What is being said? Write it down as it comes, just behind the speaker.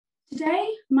Today,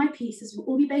 my pieces will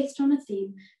all be based on a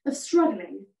theme of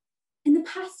struggling. In the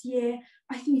past year,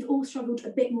 I think we've all struggled a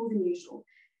bit more than usual.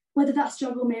 Whether that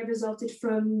struggle may have resulted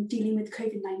from dealing with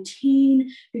COVID-19,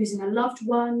 losing a loved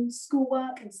one,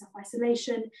 schoolwork and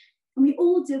self-isolation, and we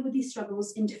all deal with these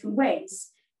struggles in different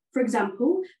ways. For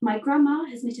example, my grandma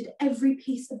has knitted every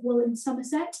piece of wool in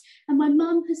Somerset, and my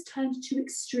mum has turned to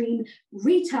extreme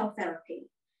retail therapy.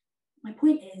 My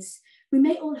point is, we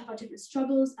may all have our different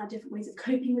struggles, our different ways of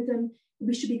coping with them, and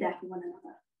we should be there for one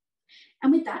another.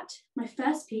 And with that, my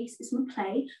first piece is from a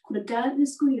play called A Girl in a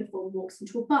School Uniform Walks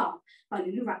into a Bar by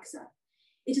Lulu Raxa.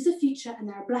 It is a future and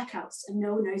there are blackouts and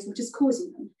no one knows what is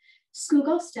causing them.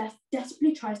 Schoolgirl Steph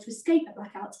desperately tries to escape a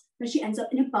blackout when she ends up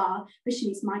in a bar where she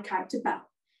meets my character Belle.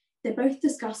 They both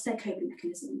discuss their coping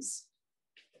mechanisms.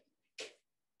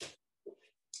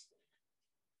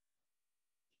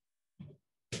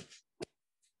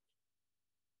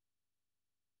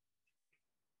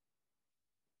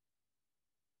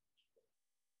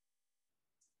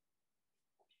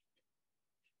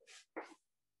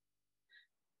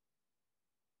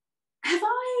 Have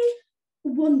I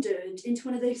wandered into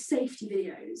one of those safety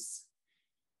videos?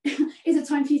 Is it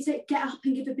time for you to get up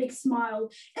and give a big smile?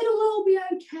 It'll all be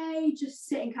okay, just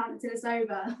sit and count until it's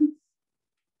over.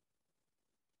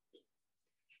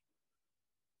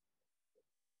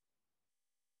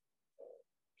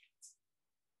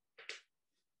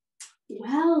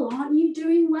 Well, aren't you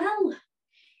doing well?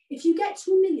 If you get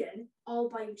to 1 million, I'll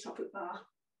buy you a chocolate bar.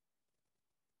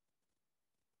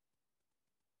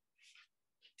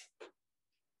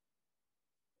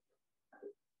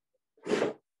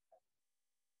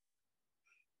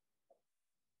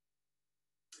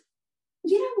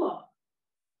 You know what?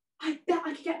 I bet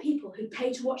I could get people who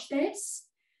pay to watch this.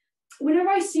 Whenever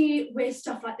I see weird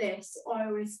stuff like this, I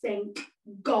always think,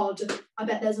 God, I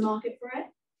bet there's a market for it.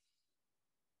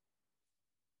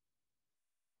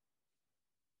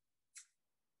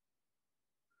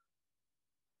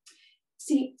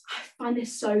 See, I find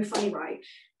this so funny, right?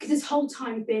 Because this whole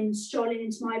time I've been strolling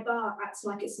into my bar,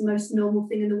 acting like it's the most normal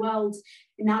thing in the world,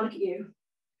 and now look at you.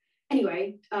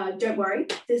 Anyway, don't worry,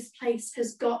 this place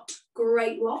has got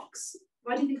great locks.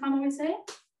 Why do you think I'm always here?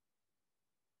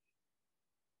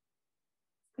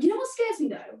 You know what scares me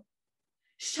though?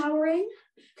 Showering.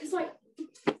 Because like,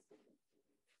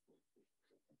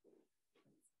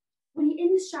 when you're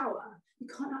in the shower, you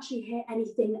can't actually hear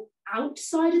anything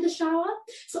outside of the shower.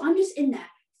 So I'm just in there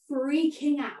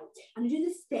freaking out. And I do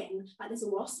this thing, like there's a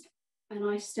wasp, and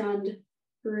I stand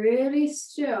really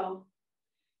still,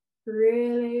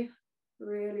 really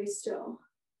still.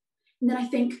 And then I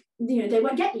think, you know, they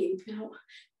won't get you. Now,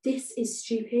 this is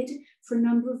stupid for a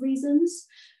number of reasons.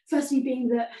 Firstly, being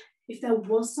that if there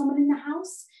was someone in the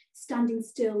house, standing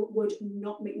still would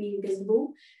not make me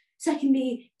invisible.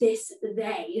 Secondly, this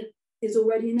they is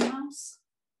already in the house.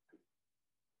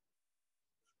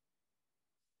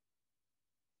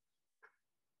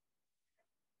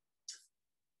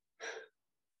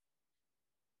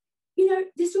 You know,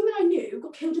 this woman I knew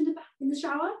got killed in the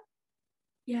shower.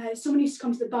 Yeah, someone used to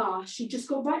come to the bar. She just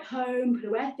got right home, put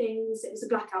away things. It was a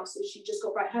blackout, so she just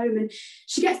got right home. And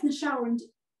she gets in the shower, and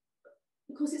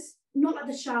of course, it's not like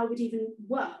the shower would even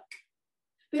work.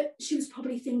 But she was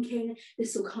probably thinking,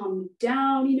 this will calm me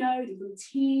down, you know, the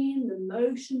routine, the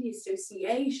motion, the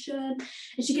association.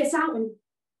 And she gets out and,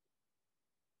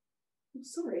 I'm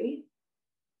sorry,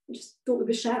 I just thought we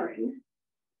were sharing.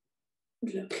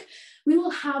 Look, we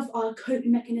all have our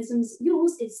coping mechanisms.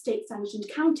 Yours is state-sanctioned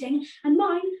counting, and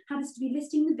mine happens to be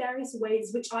listing the various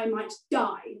ways which I might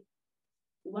die.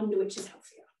 Wonder which is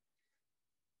healthier.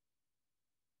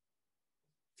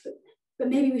 But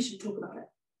maybe we should talk about it.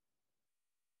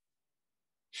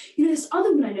 You know, this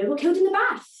other one I know got killed in the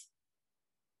bath.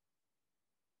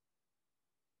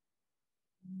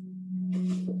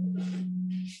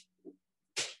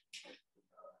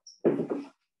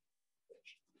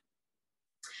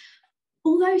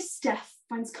 Although Steph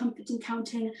finds comfort in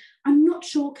counting, I'm not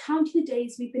sure counting the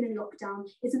days we've been in lockdown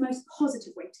is the most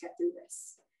positive way to get through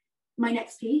this. My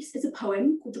next piece is a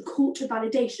poem called The Call to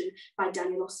Validation by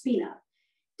Daniel Ospina.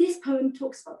 This poem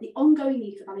talks about the ongoing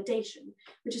need for validation,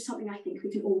 which is something I think we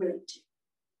can all relate to.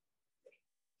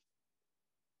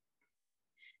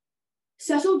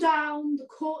 Settle down, the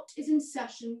court is in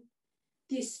session,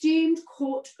 the esteemed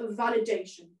court of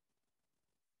validation,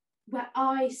 where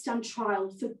I stand trial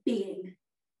for being,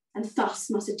 and thus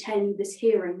must attend this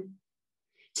hearing,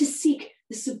 to seek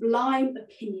the sublime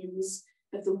opinions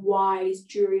of the wise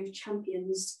jury of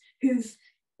champions who've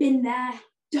been there,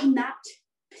 done that.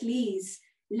 Please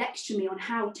lecture me on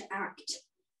how to act.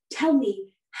 Tell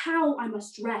me how I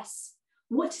must dress,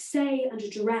 what to say under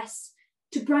duress,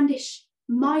 to brandish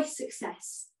my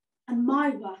success and my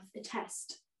worth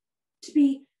attest, to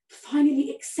be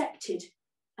finally accepted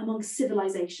among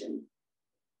civilization,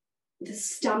 with a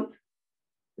stamp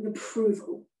of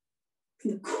approval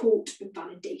from the court of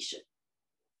validation.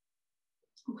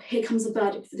 Oh, here comes the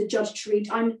verdict for the judge to read.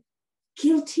 I'm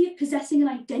guilty of possessing an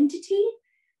identity.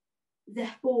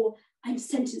 Therefore, I'm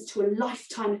sentenced to a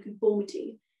lifetime of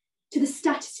conformity to the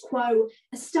status quo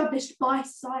established by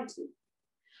society.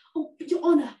 Oh, but Your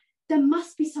Honour, there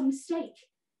must be some mistake.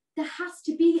 There has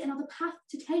to be another path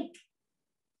to take.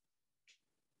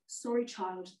 Sorry,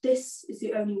 child, this is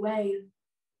the only way,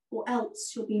 or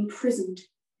else you'll be imprisoned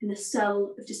in the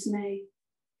cell of dismay.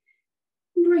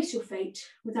 Embrace your fate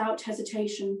without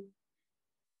hesitation.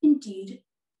 Indeed,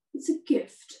 it's a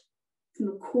gift from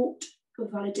the court of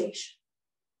validation.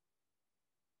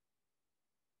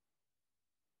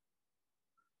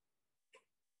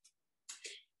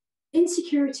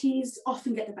 Insecurities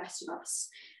often get the best of us,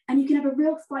 and you can have a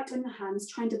real fight on your hands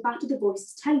trying to battle the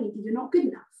voices telling you that you're not good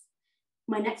enough.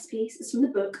 My next piece is from the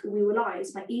book We Were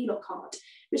Lies by E. Lockhart,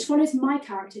 which follows my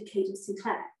character, Cadence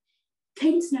Sinclair.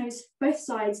 Cadence knows both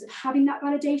sides of having that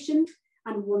validation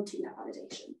and wanting that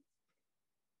validation.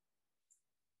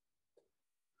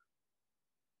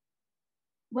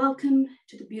 Welcome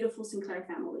to the beautiful Sinclair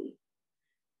family.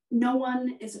 No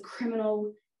one is a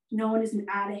criminal, no one is an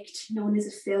addict, no one is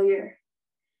a failure.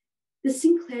 The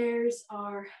Sinclairs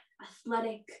are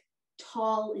athletic,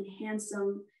 tall, and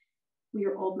handsome. We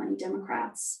are old money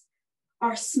Democrats.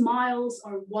 Our smiles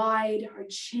are wide, our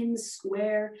chins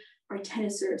square, our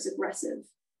tennis serves aggressive.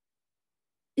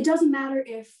 It doesn't matter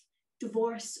if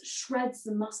divorce shreds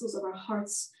the muscles of our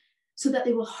hearts so that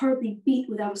they will hardly beat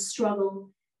without a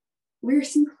struggle. We're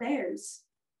Sinclairs.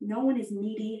 No one is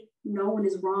needy, no one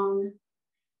is wrong.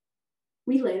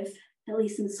 We live, at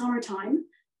least in the summertime,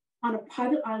 on a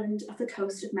private island off the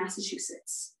coast of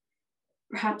Massachusetts.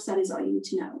 Perhaps that is all you need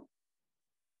to know.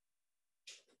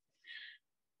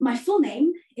 My full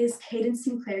name is Cadence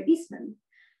Sinclair Eastman.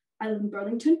 I live in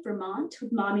Burlington, Vermont,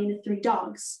 with mommy and the 3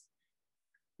 dogs.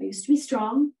 I used to be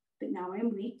strong, but now I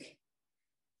am weak.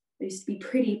 I used to be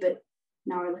pretty, but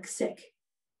now I look sick.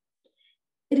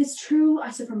 It is true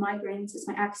I suffer migraines as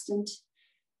my accident.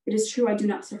 It is true I do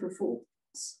not suffer fools.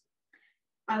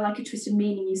 I like a twisted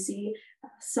meaning, you see.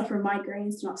 Suffer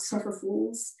migraines, do not suffer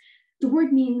fools. The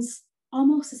word means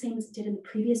almost the same as it did in the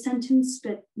previous sentence,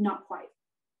 but not quite.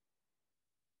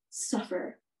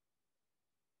 Suffer.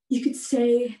 You could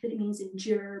say that it means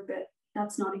endure, but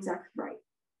that's not exactly right.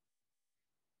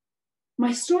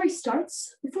 My story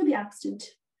starts before the accident.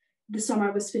 The summer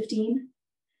I was 15.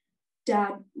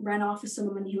 Dad ran off with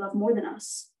someone he loved more than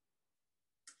us.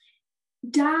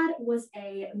 Dad was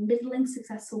a middling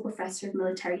successful professor of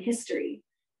military history.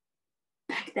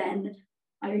 Back then,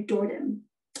 I adored him.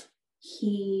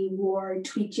 He wore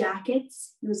tweed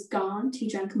jackets, he was gaunt, he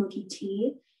drank milky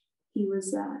tea. He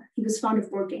was fond of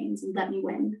board games and let me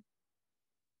win.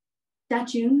 That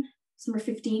June, summer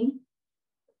 15,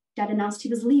 Dad announced he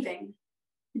was leaving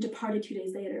and departed 2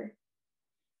 days later.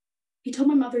 He told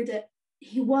my mother that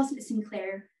he wasn't a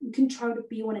Sinclair and couldn't try to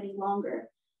be one any longer.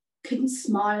 Couldn't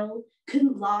smile,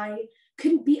 couldn't lie,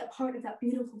 couldn't be a part of that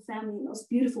beautiful family in those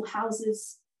beautiful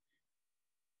houses.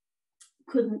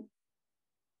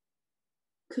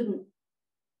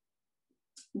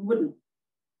 Wouldn't.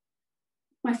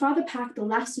 My father packed the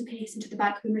last suitcase into the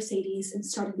back of the Mercedes and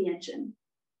started the engine.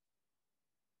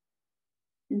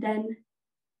 And then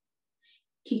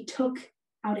he took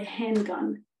out a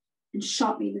handgun and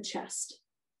shot me in the chest.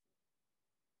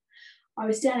 I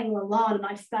was standing on the lawn and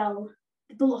I fell.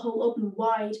 The bullet hole opened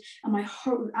wide and my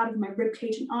heart was out of my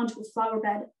ribcage and onto a flower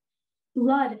bed.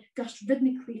 Blood gushed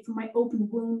rhythmically from my open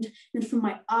wound, then from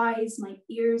my eyes, my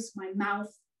ears, my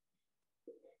mouth.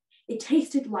 It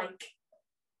tasted like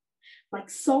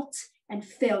salt and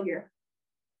failure.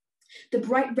 The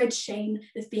bright red shame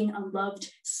of being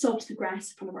unloved soaked the grass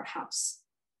in front of our house.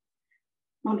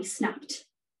 Mommy snapped.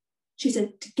 She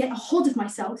said, to get a hold of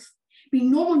myself, be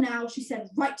normal now, she said,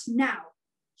 right now,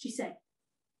 she said.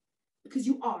 Because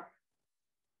you are,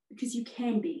 because you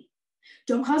can be.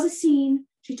 Don't cause a scene,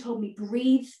 she told me,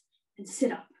 breathe and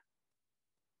sit up.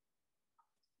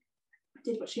 I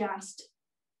did what she asked.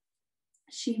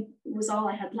 She was all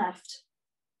I had left.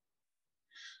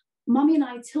 Mommy and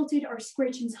I tilted our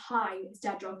square chins high as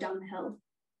Dad drove down the hill.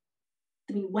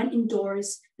 Then we went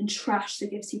indoors and trashed the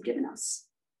gifts he'd given us.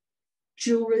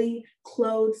 Jewelry,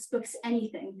 clothes, books,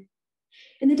 anything.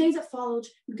 In the days that followed,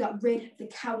 we got rid of the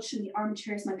couch and the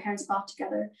armchairs my parents bought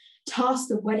together, tossed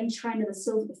the wedding china that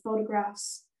filled the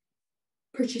photographs,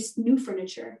 purchased new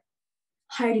furniture,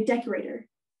 hired a decorator,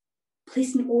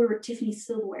 placed an order at Tiffany's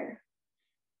silverware,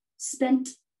 spent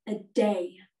a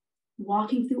day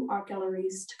walking through art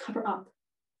galleries to cover up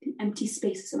the empty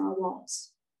spaces in our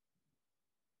walls.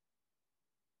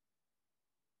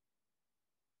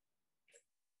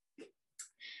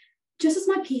 Just as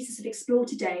my pieces have explored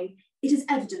today, it is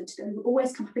evident that we will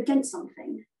always come up against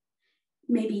something.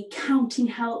 Maybe counting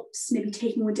helps, maybe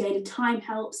taking one day at a time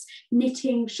helps,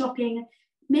 knitting, shopping,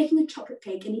 making a chocolate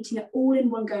cake and eating it all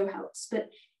in one go helps, but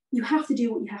you have to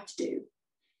do what you have to do.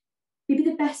 Maybe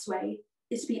the best way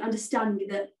is to be understanding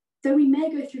that though we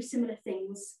may go through similar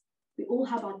things, we all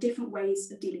have our different ways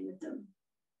of dealing with them.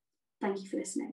 Thank you for listening.